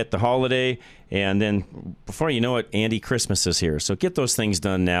before we hit the holiday. And then before you know it, Andy, Christmas is here. So get those things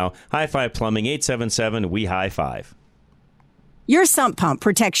done now. High Five Plumbing, 877-WE-HIGH-FIVE. Your sump pump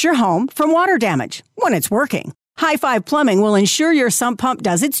protects your home from water damage when it's working. High Five Plumbing will ensure your sump pump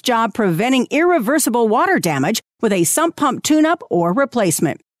does its job preventing irreversible water damage with a sump pump tune-up or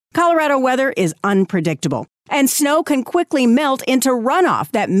replacement. Colorado weather is unpredictable, and snow can quickly melt into runoff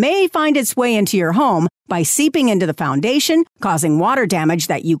that may find its way into your home by seeping into the foundation, causing water damage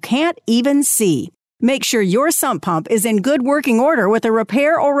that you can't even see. Make sure your sump pump is in good working order with a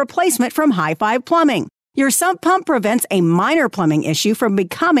repair or replacement from High Five Plumbing. Your sump pump prevents a minor plumbing issue from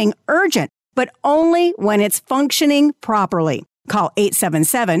becoming urgent, but only when it's functioning properly. Call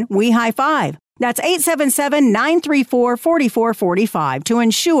 877-WE-HIGH-FIVE. That's 877-934-4445 to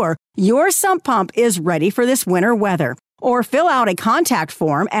ensure your sump pump is ready for this winter weather. Or fill out a contact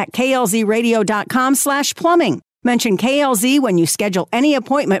form at klzradio.com/plumbing. Mention KLZ when you schedule any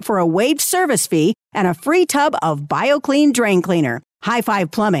appointment for a waived service fee and a free tub of BioClean Drain Cleaner. High Five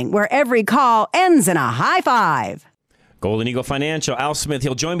Plumbing, where every call ends in a high five. Golden Eagle Financial, Al Smith.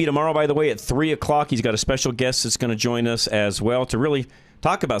 He'll join me tomorrow, by the way, at 3 o'clock. He's got a special guest that's going to join us as well to really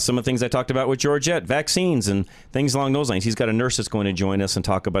talk about some of the things I talked about with Georgette, vaccines and things along those lines. He's got a nurse that's going to join us and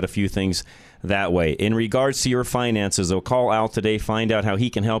talk about a few things that way. In regards to your finances, though, call Al today, find out how he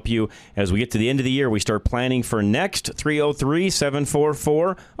can help you. As we get to the end of the year, we start planning for next,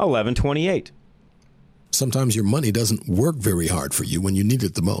 303-744-1128. Sometimes your money doesn't work very hard for you when you need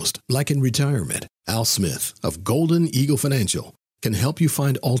it the most, like in retirement. Al Smith of Golden Eagle Financial can help you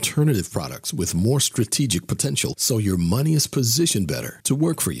find alternative products with more strategic potential so your money is positioned better to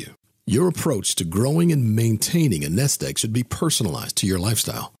work for you. Your approach to growing and maintaining a nest egg should be personalized to your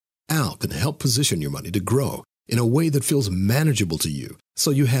lifestyle. Al can help position your money to grow in a way that feels manageable to you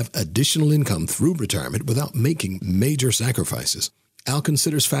so you have additional income through retirement without making major sacrifices. Al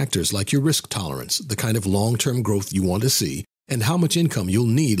considers factors like your risk tolerance, the kind of long-term growth you want to see, and how much income you'll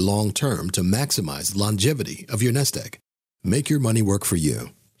need long-term to maximize the longevity of your nest egg. Make your money work for you,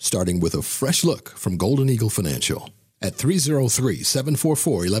 starting with a fresh look from Golden Eagle Financial at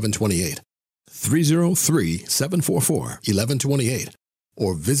 303-744-1128, 303-744-1128,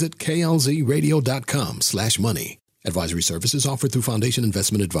 or visit klzradio.com/money. Advisory services offered through Foundation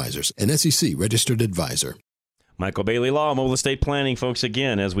Investment Advisors, an SEC registered advisor. Michael Bailey Law, Mobile Estate Planning, folks.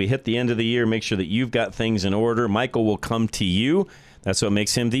 Again, as we hit the end of the year, make sure that you've got things in order. Michael will come to you. That's what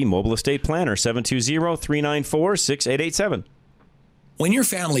makes him the Mobile Estate Planner, 720-394-6887. When your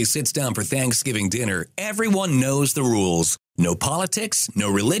family sits down for Thanksgiving dinner, everyone knows the rules. No politics,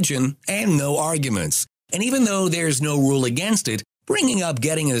 no religion, and no arguments. And even though there's no rule against it, bringing up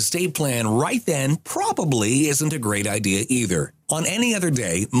getting an estate plan right then probably isn't a great idea either. On any other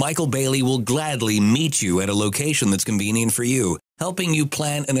day, Michael Bailey will gladly meet you at a location that's convenient for you, helping you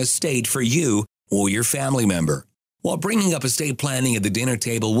plan an estate for you or your family member. While bringing up estate planning at the dinner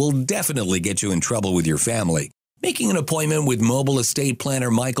table will definitely get you in trouble with your family, making an appointment with mobile estate planner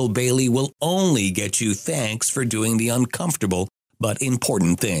Michael Bailey will only get you thanks for doing the uncomfortable but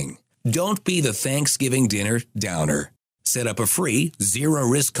important thing. Don't be the Thanksgiving dinner downer. Set up a free,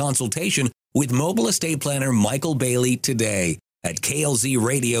 zero-risk consultation with mobile estate planner Michael Bailey today at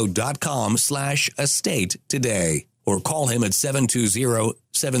klzradio.com/estate today, or call him at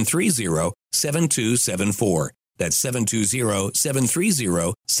 720-730-7274. That's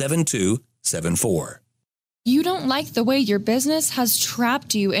 720-730-7274. You don't like the way your business has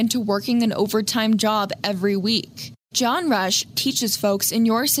trapped you into working an overtime job every week. John Rush teaches folks in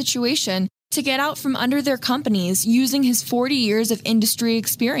your situation to get out from under their companies using his 40 years of industry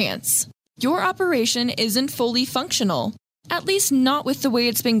experience. Your operation isn't fully functional, at least not with the way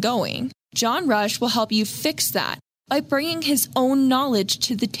it's been going. John Rush will help you fix that by bringing his own knowledge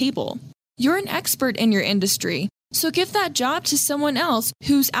to the table. You're an expert in your industry, so give that job to someone else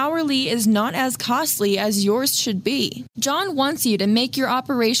whose hourly is not as costly as yours should be. John wants you to make your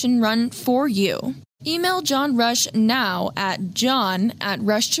operation run for you. Email John Rush now at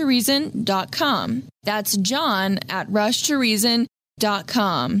john@rushtoreason.com. That's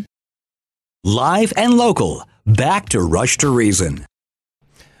john@rushtoreason.com. Live and local. Back to Rush to Reason.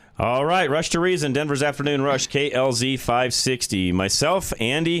 All right, Rush to Reason, Denver's Afternoon Rush, KLZ 560. Myself,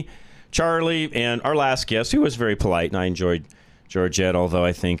 Andy, Charlie, and our last guest, who was very polite, and I enjoyed Georgette, although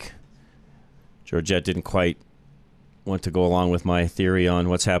I think Georgette didn't quite want to go along with my theory on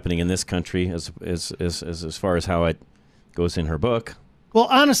what's happening in this country as far as how it goes in her book. Well,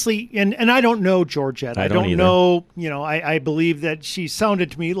 honestly, and I don't know Georgette. I don't either. know, I believe that she sounded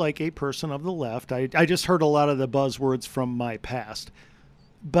to me like a person of the left. I just heard a lot of the buzzwords from my past.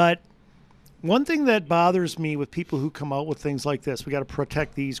 But one thing that bothers me with people who come out with things like this, we got to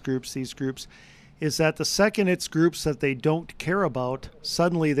protect these groups, is that the second it's groups that they don't care about,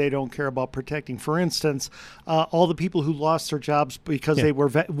 suddenly they don't care about protecting. For instance, all the people who lost their jobs because they were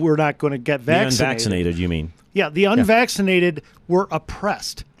not going to get vaccinated. The unvaccinated, you mean? Yeah, the unvaccinated were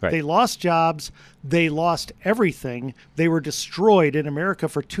oppressed. Right. They lost jobs. They lost everything. They were destroyed in America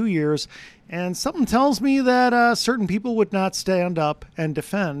for 2 years. And something tells me that certain people would not stand up and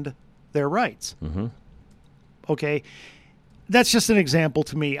defend their rights. Mm-hmm. Okay, that's just an example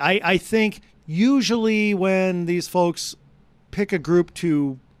to me. I think usually when these folks pick a group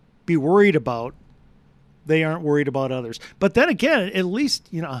to be worried about, they aren't worried about others. But then again, at least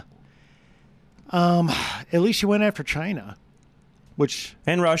you went after China,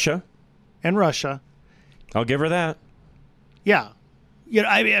 and Russia. I'll give her that. Yeah,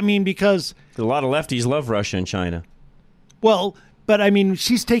 I mean, because a lot of lefties love Russia and China. Well, but I mean,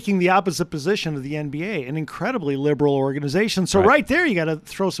 she's taking the opposite position of the NBA, an incredibly liberal organization. So right there, you got to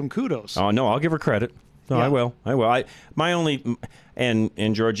throw some kudos. Oh no, I'll give her credit. No, Yeah. I will.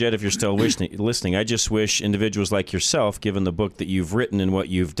 And Georgette, if you're still listening, I just wish individuals like yourself, given the book that you've written and what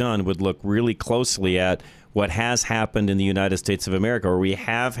you've done, would look really closely at what has happened in the United States of America, where we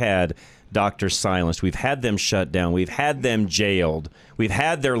have had doctors silenced, we've had them shut down, we've had them jailed, we've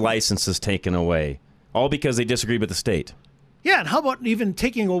had their licenses taken away, all because they disagree with the state. Yeah, and how about even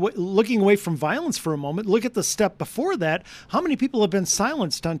looking away from violence for a moment? Look at the step before that. How many people have been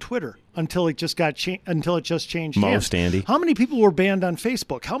silenced on Twitter until it just changed hands? Most, Andy. How many people were banned on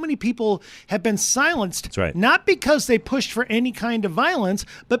Facebook? How many people have been silenced? That's right. Not because they pushed for any kind of violence,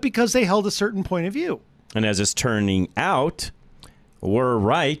 but because they held a certain point of view. And as it's turning out, we're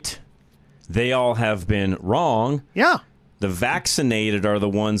right. They all have been wrong. Yeah. The vaccinated are the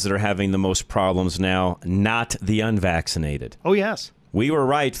ones that are having the most problems now, not the unvaccinated. Oh, yes. We were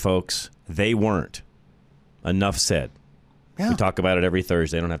right, folks. They weren't. Enough said. Yeah. We talk about it every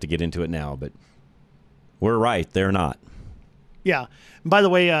Thursday. I don't have to get into it now, but we're right. They're not. Yeah. And by the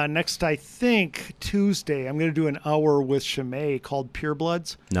way, next, I think, Tuesday, I'm going to do an hour with Shimei called Pure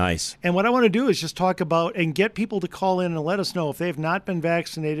Bloods. Nice. And what I want to do is just talk about and get people to call in and let us know if they've not been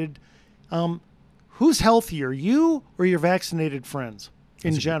vaccinated. Who's healthier, you or your vaccinated friends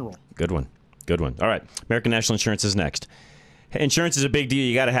in general? Good one. All right. American National Insurance is next. Insurance is a big deal.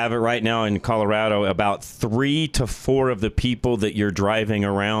 You got to have it right now in Colorado. About 3 to 4 of the people that you're driving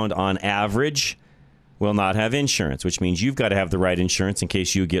around on average will not have insurance, which means you've got to have the right insurance in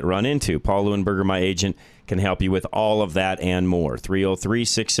case you get run into. Paul Leuenberger, my agent, can help you with all of that and more.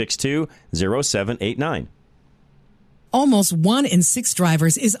 303-662-0789. Almost 1 in 6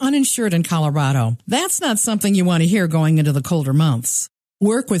 drivers is uninsured in Colorado. That's not something you want to hear going into the colder months.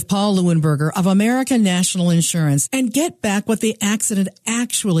 Work with Paul Leuenberger of American National Insurance and get back what the accident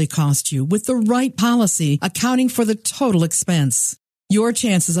actually cost you with the right policy, accounting for the total expense. Your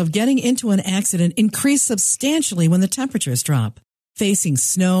chances of getting into an accident increase substantially when the temperatures drop. Facing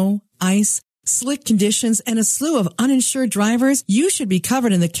snow, ice, slick conditions, and a slew of uninsured drivers, you should be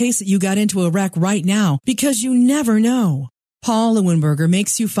covered in the case that you got into a wreck right now, because you never know. Paul Leuenberger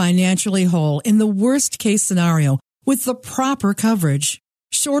makes you financially whole in the worst case scenario with the proper coverage.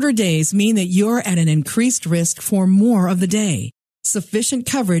 Shorter days mean that you're at an increased risk for more of the day. Sufficient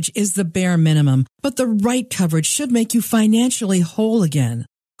coverage is the bare minimum, but the right coverage should make you financially whole again.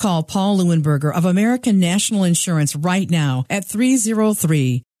 Call Paul Leuenberger of American National Insurance right now at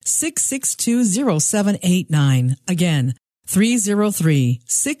 303-662-0789. Again,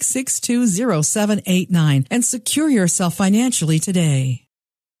 303-662-0789, and secure yourself financially today.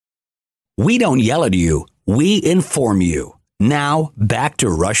 We don't yell at you. We inform you. Now, back to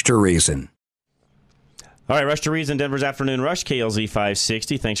Rush to Reason. All right, Rush to Reason, Denver's Afternoon Rush, KLZ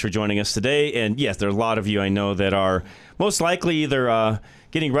 560. Thanks for joining us today. And yes, there are a lot of you I know that are most likely either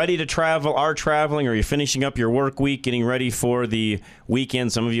getting ready to travel, are traveling, or you're finishing up your work week, getting ready for the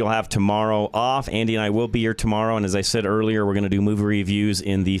weekend. Some of you will have tomorrow off. Andy and I will be here tomorrow. And as I said earlier, we're going to do movie reviews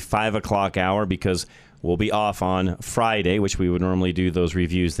in the 5 o'clock hour because we'll be off on Friday, which we would normally do those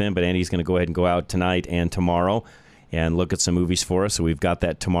reviews then. But Andy's going to go ahead and go out tonight and tomorrow and look at some movies for us. So we've got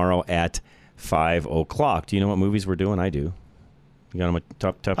that tomorrow at 5 o'clock. Do you know what movies we're doing? I do. You got them at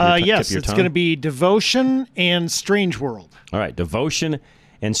top yes, your it's tongue? going to be Devotion and Strange World. All right, Devotion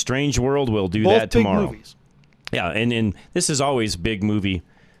and Strange World. We'll do Both that tomorrow. Big movies. Yeah, and this is always big movie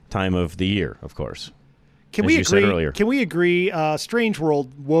time of the year, of course. Can we agree? Strange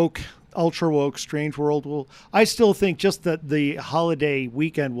World, woke, ultra woke, Strange World will. I still think just that the holiday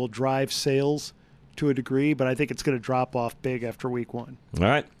weekend will drive sales to a degree, but I think it's going to drop off big after week 1. All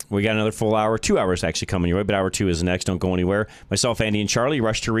right. We got another full hour, 2 hours actually coming your way, but hour 2 is next. Don't go anywhere. Myself, Andy, and Charlie,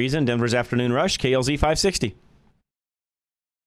 Rush to Reason, Denver's Afternoon Rush, KLZ 560.